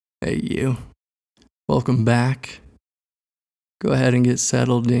Hey, you. Welcome back. Go ahead and get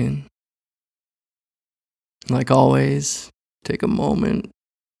settled in. Like always, take a moment,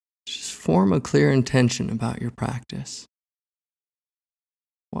 just form a clear intention about your practice.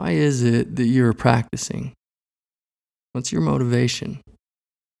 Why is it that you're practicing? What's your motivation?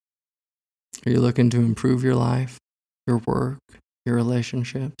 Are you looking to improve your life, your work, your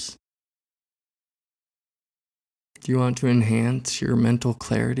relationships? Do you want to enhance your mental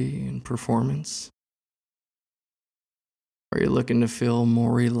clarity and performance? Are you looking to feel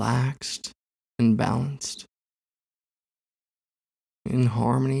more relaxed and balanced? In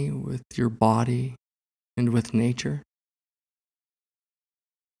harmony with your body and with nature?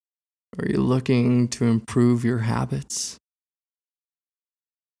 Are you looking to improve your habits?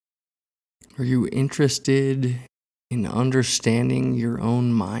 Are you interested in understanding your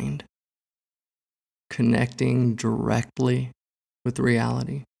own mind, connecting directly with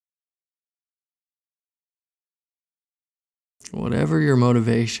reality? Whatever your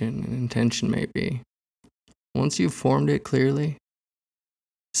motivation and intention may be, once you've formed it clearly,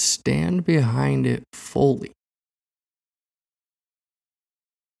 stand behind it fully.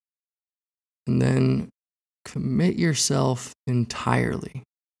 And then commit yourself entirely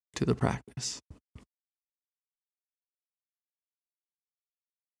to the practice.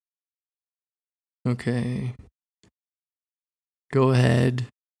 Okay. Go ahead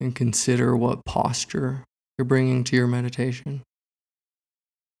and consider what posture you're bringing to your meditation.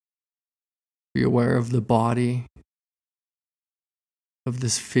 Be aware of the body, of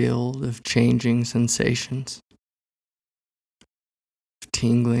this field of changing sensations,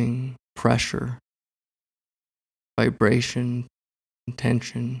 tingling, pressure, vibration,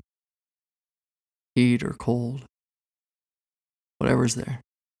 tension, heat or cold, whatever's there.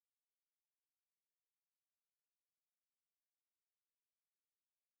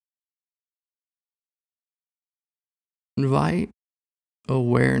 Invite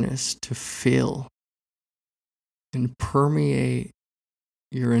awareness to fill and permeate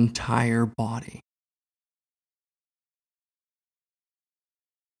your entire body.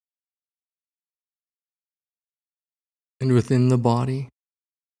 And within the body,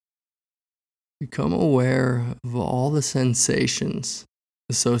 become aware of all the sensations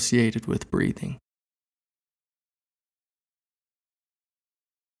associated with breathing.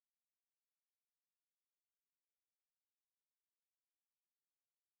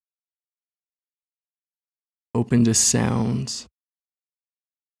 Open to sounds.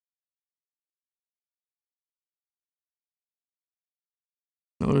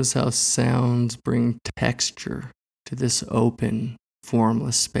 Notice how sounds bring texture to this open,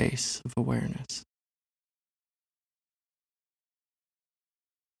 formless space of awareness.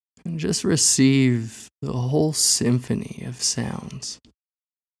 And just receive the whole symphony of sounds.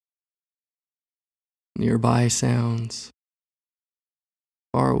 Nearby sounds,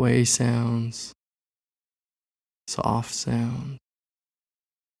 faraway sounds, soft sounds,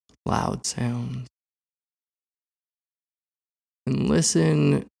 loud sounds. And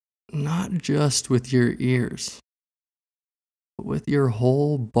listen not just with your ears, but with your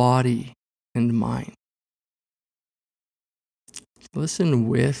whole body and mind. Listen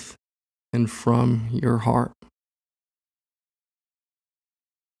with and from your heart.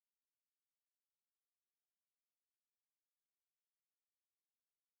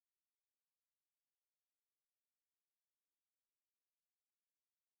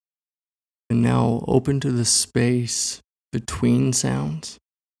 And now open to the space between sounds.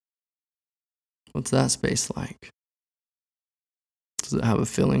 What's that space like? Does it have a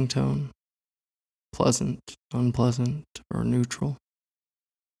filling tone? Pleasant, unpleasant, or neutral?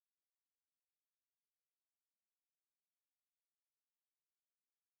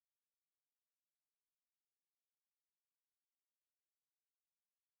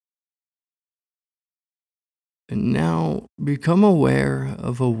 And now become aware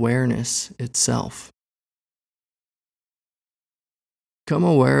of awareness itself. Become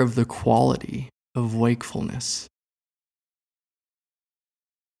aware of the quality of wakefulness.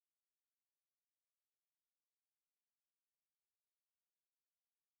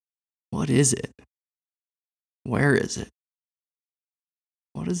 What is it? Where is it?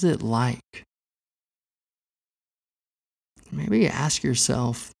 What is it like? Maybe ask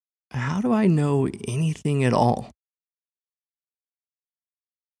yourself, how do I know anything at all?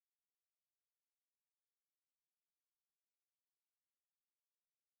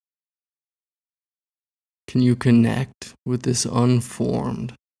 Can you connect with this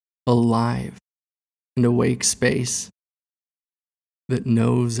unformed, alive, and awake space that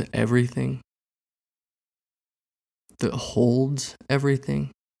knows everything, that holds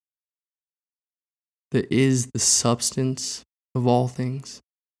everything? that is the substance of all things?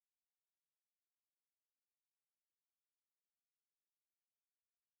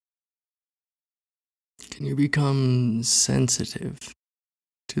 Can you become sensitive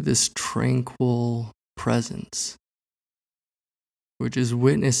to this tranquil presence, which is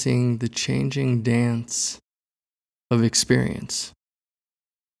witnessing the changing dance of experience?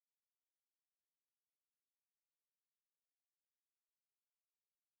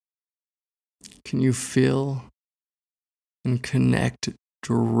 Can you feel and connect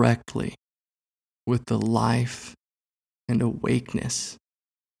directly with the life and awakeness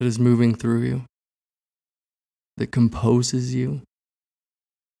that is moving through you, that composes you?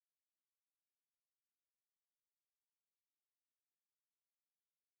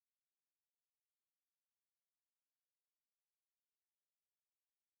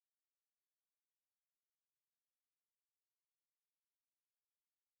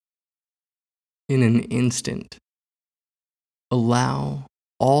 In an instant, allow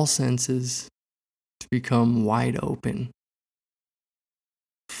all senses to become wide open,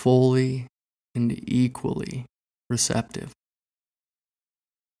 fully and equally receptive.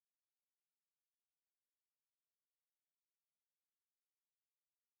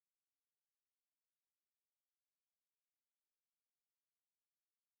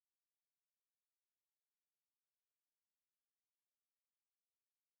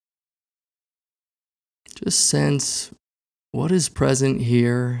 Just sense what is present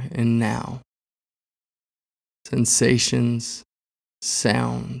here and now. Sensations,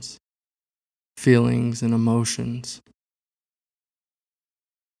 sounds, feelings, and emotions.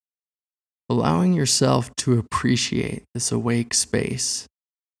 Allowing yourself to appreciate this awake space,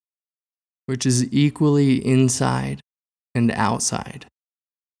 which is equally inside and outside,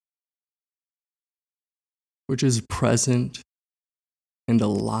 which is present and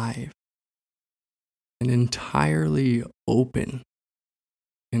alive and entirely open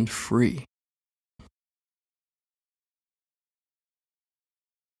and free.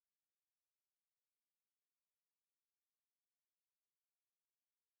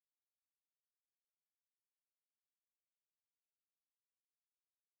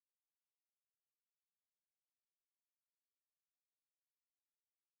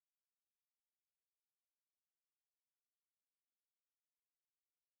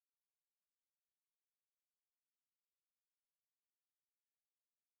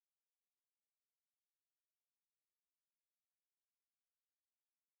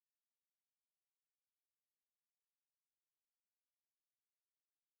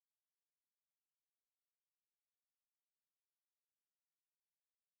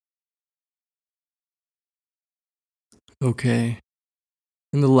 Okay,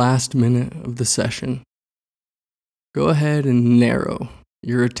 in the last minute of the session, go ahead and narrow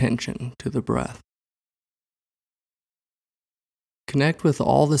your attention to the breath. Connect with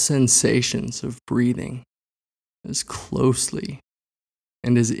all the sensations of breathing as closely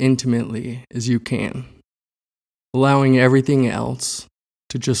and as intimately as you can, allowing everything else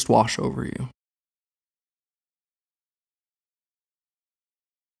to just wash over you.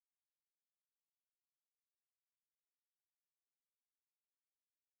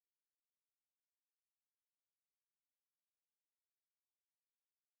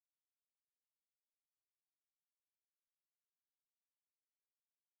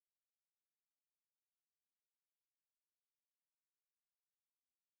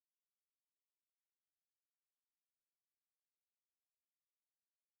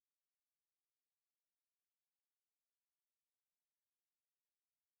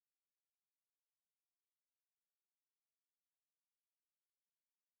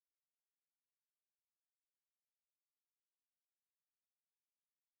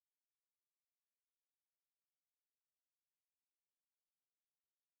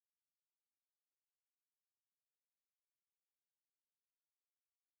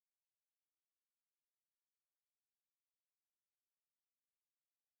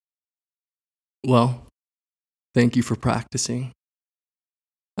 Well, thank you for practicing.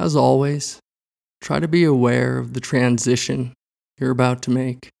 As always, try to be aware of the transition you're about to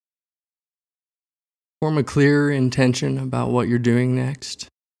make. Form a clear intention about what you're doing next.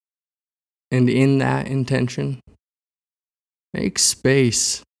 And in that intention, make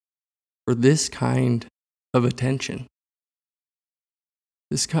space for this kind of attention,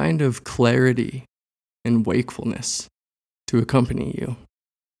 this kind of clarity and wakefulness to accompany you.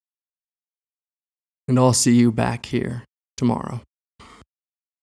 And I'll see you back here tomorrow.